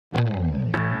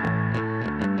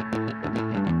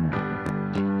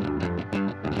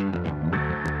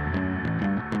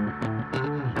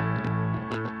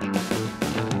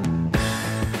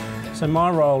So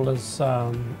my role is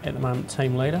at the moment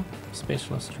team leader,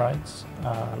 specialist trades,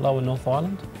 Lower North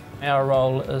Island. Our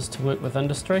role is to work with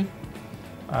industry,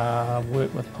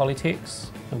 work with polytechs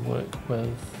and work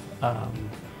with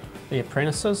the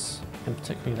apprentices and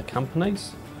particularly the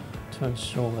companies to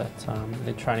ensure that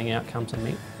their training outcomes are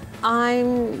met.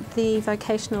 I'm the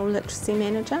vocational literacy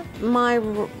manager. My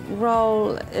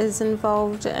role is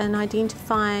involved in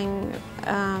identifying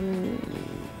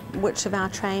which of our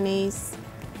trainees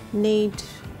need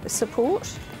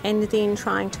support and then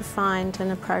trying to find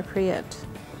an appropriate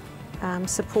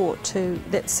support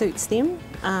that suits them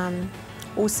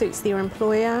or suits their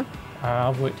employer.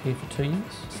 I've worked here for 2 years.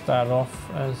 Started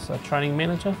off as a training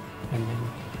manager and then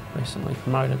recently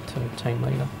promoted to team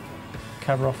leader.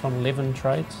 Cover off on 11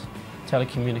 trades: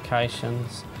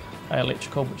 telecommunications,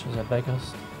 electrical, which is our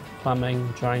biggest, plumbing,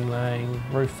 drain laying,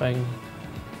 roofing,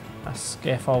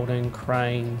 scaffolding,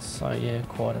 cranes, so yeah,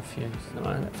 quite a few.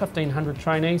 1,500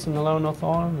 trainees in the Lower North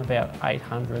Island, about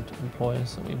 800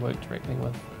 employers that we work directly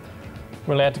with.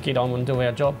 We're allowed to get on and do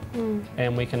our job,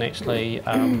 and we can actually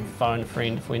phone a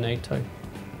friend if we need to.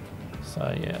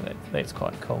 So yeah, that's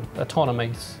quite cool.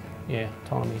 Autonomy's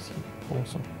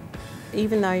awesome.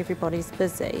 Even though everybody's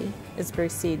busy, as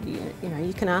Bruce said, you know,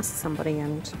 you can ask somebody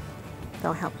and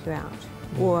they'll help you out,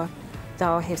 or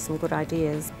they'll have some good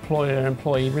ideas.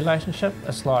 Employer-employee relationship,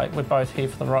 it's like we're both here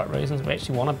for the right reasons. We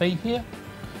actually want to be here,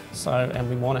 and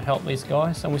we want to help these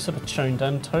guys, and we're sort of tuned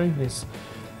in too. There's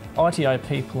ITO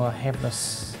people have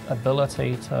this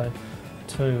ability to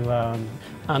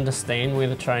understand where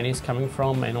the trainee's coming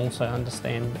from and also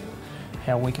understand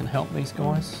how we can help these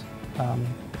guys.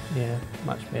 Yeah,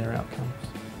 much better outcomes.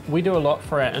 We do a lot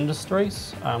for our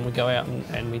industries. We go out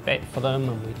and we bat for them,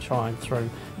 and we try and through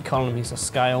economies of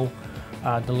scale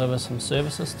deliver some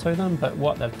services to them. But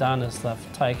what they've done is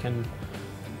they've taken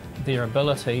their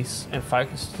abilities and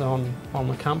focused on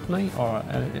the company or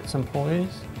its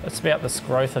employees. It's about this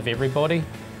growth of everybody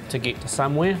to get to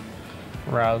somewhere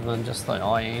rather than just the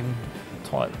IM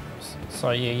type.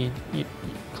 So yeah, you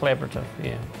collaborative,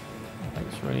 yeah, I think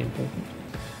it's really important.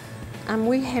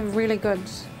 We have really good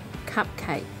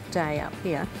cupcake day up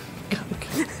here.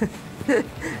 Cupcake.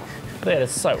 That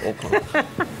is so Auckland.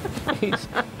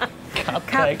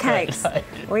 Cupcakes.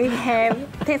 We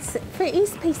have, that's for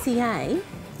SPCA. A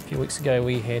few weeks ago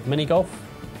we had mini golf,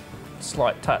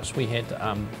 slight touch. We had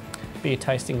beer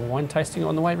tasting and wine tasting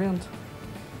on the way round.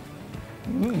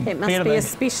 It must be a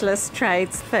specialist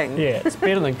trades thing. Yeah, it's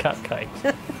better than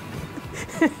cupcakes.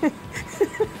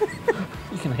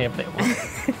 You can have that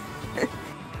one.